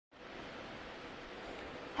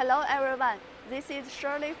Hello everyone, this is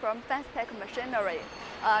Shirley from Fastech Machinery.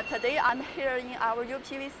 Today I'm here in our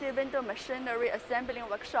Upvc window machinery assembling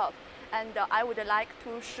workshop, and I would like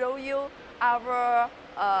to show you our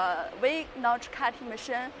V-notch cutting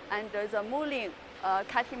machine and the mullion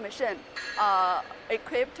cutting machine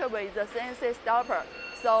equipped with the CNC stopper.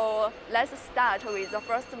 So let's start with the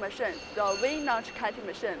first machine, the V-notch cutting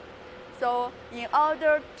machine. So in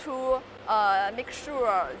order to make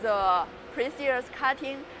sure the precise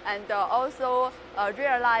cutting and also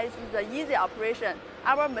realize the easy operation,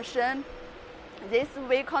 our machine, this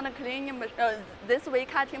V cutting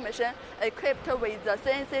machine equipped with the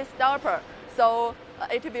CNC stopper, so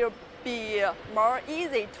it will be more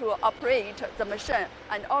easy to operate the machine,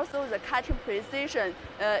 and also the cutting precision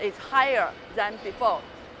is higher than before.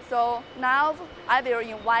 So now I will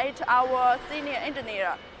invite our senior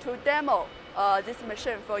engineer to demo this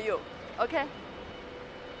machine for you. Okay?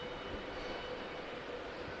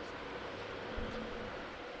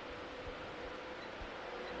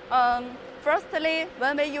 Firstly,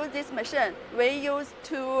 when we use this machine, we use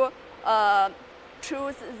to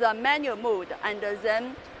choose the manual mode and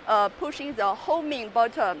then pushing the homing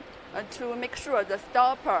button to make sure the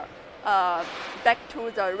stopper back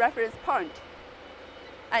to the reference point.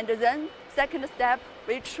 And then second step,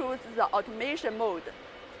 we choose the automation mode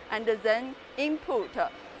and then input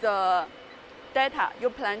the data you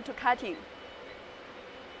plan to cutting.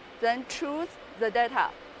 Then choose the data.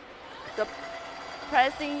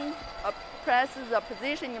 Press the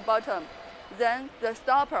positioning button, then the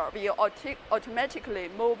stopper will automatically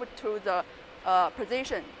move to the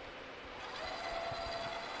position.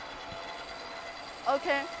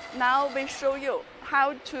 Okay, now we show you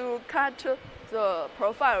how to cut the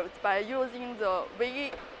profiles by using the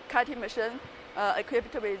V cutting machine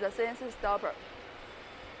equipped with the CNC stopper.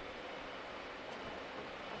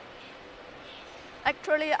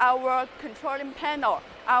 Actually, our controlling panel,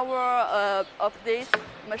 of this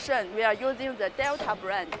machine, we are using the Delta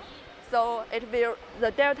brand. So it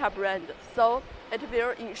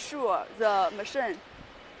will ensure the machine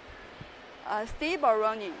stable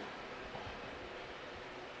running.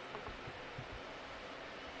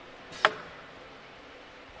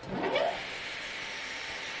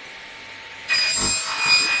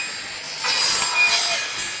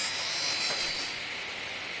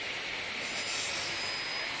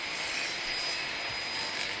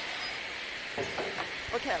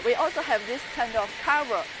 Okay, we also have this kind of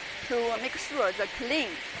cover to make sure the clean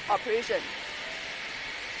operation.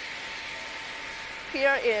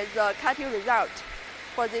 Here is the cutting result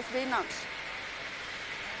for this V-notch.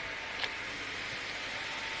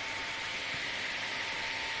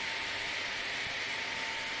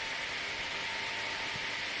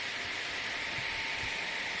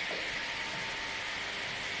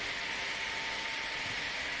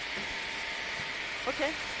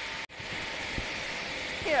 Okay.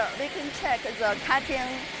 Here we can check the cutting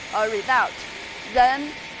result.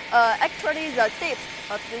 Then actually the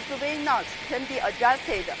depth of this V-notch can be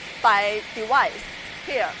adjusted by device.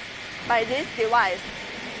 Here, by this device,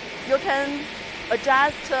 you can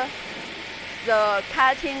adjust the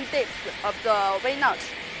cutting depth of the V-notch.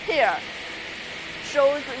 Here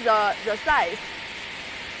shows the size.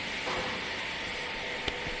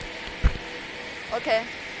 Okay.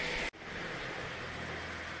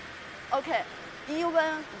 Okay.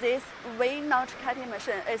 Even this V-notch cutting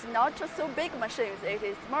machine is not so big machines, it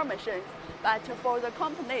is small machines. But for the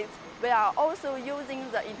companies, we are also using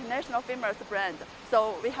the international famous brand.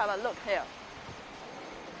 So we have a look here.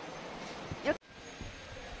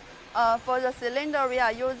 For the cylinder, we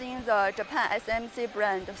are using the Japan SMC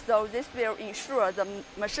brand. So this will ensure the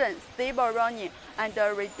machine stable running and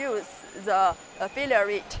reduce the failure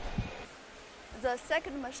rate. The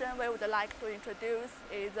second machine we would like to introduce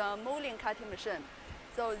is a mullion cutting machine.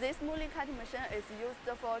 So this mullion cutting machine is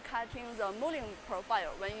used for cutting the mullion profile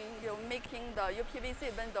when you're making the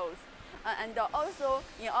Upvc windows. And also,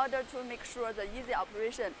 in order to make sure the easy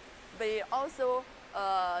operation, we also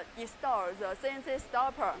install the CNC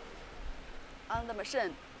stopper on the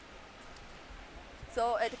machine.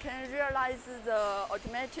 So it can realize the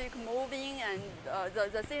automatic moving, and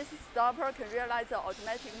the CNC stopper can realize the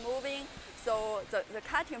automatic moving, so the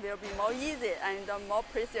cutting will be more easy and more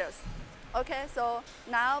precise. Okay, so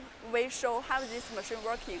now we show how this machine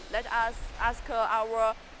working. Let us ask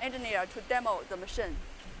our engineer to demo the machine.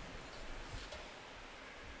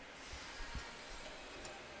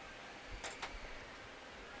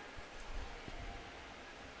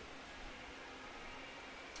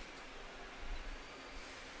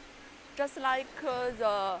 Just like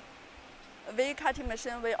the V cutting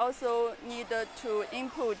machine, we also need to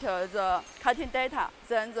input the cutting data.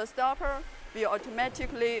 Then the stopper will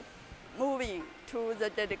automatically moving to the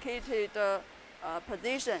dedicated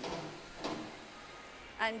position.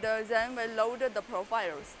 And then we load the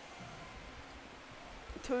profiles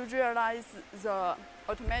to realize the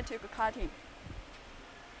automatic cutting.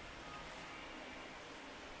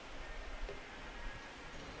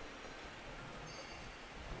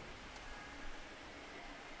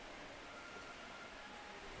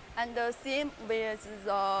 And same with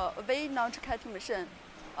the V-notch cutting machine.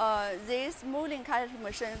 This mullion cutting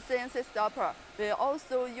machine CNC stopper, we're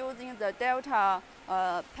also using the delta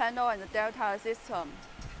panel and delta system.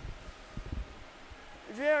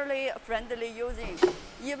 Really friendly using,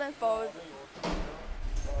 even for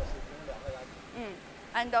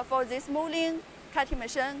and for this mullion cutting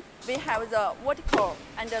machine, we have the vertical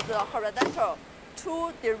and the horizontal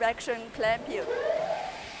two-direction clamping.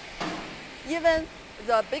 Even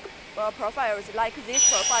the big profiles like this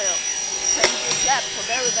profile can be clamped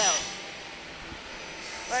very well,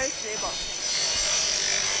 very stable.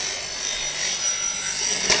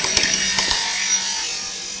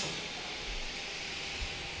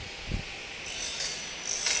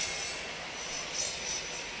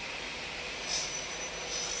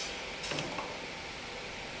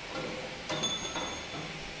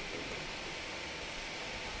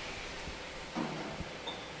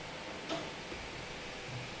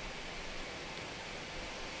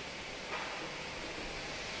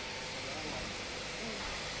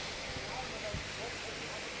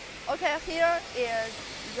 Okay, here is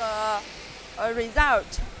the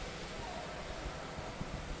result,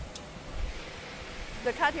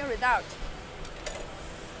 the cutting result.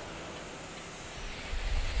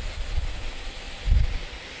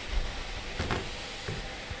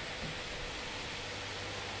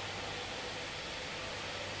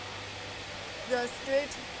 The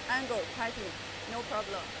straight angle cutting, no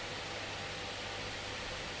problem.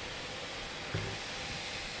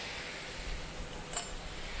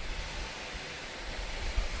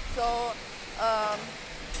 So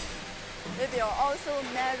we will also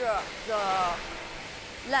measure the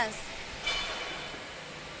length.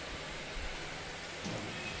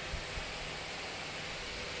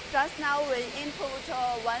 Just now we input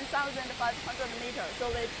 1,500 meters, so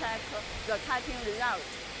we check the cutting result.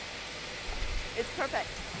 It's perfect.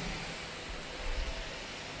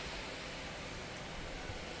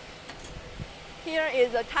 Here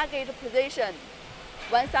is the target position,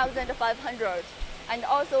 1,500. And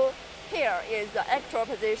also here is the actual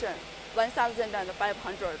position,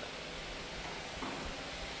 1,500.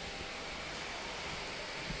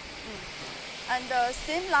 And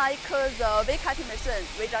same like the V cutting machine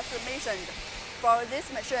we just mentioned, for this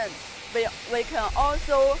machine, we can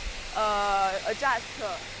also adjust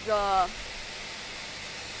the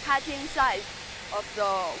cutting size of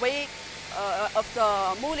the V of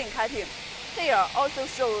the mullion cutting. Here also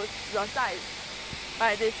shows the size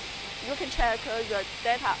by this. You can check the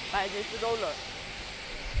data by this roller.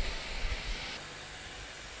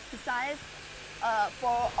 Besides,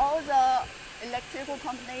 for all the electrical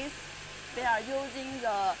companies, they are using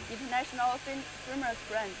the international famous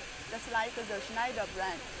brand, just like the Schneider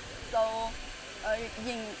brand. So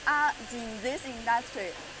in this industry,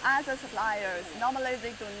 other suppliers, normally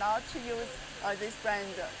they do not use this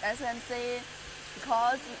brand, SMC,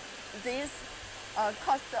 because this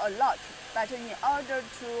costs a lot. But in order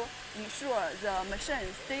to ensure the machine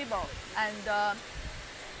is stable and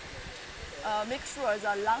make sure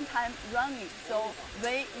the long time running, so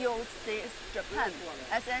we use this Japan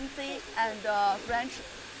SNC and French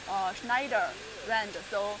Schneider brand.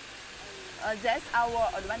 So that's our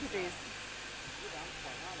advantages.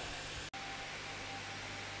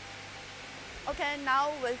 Okay,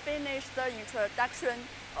 now we finished the introduction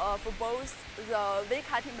of both the V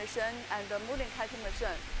cutting machine and the mullion cutting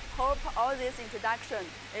machine. Hope all this introduction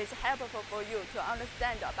is helpful for you to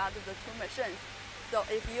understand about the two machines. So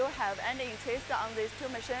if you have any interest on these two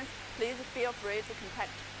machines, please feel free to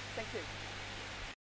contact. Thank you.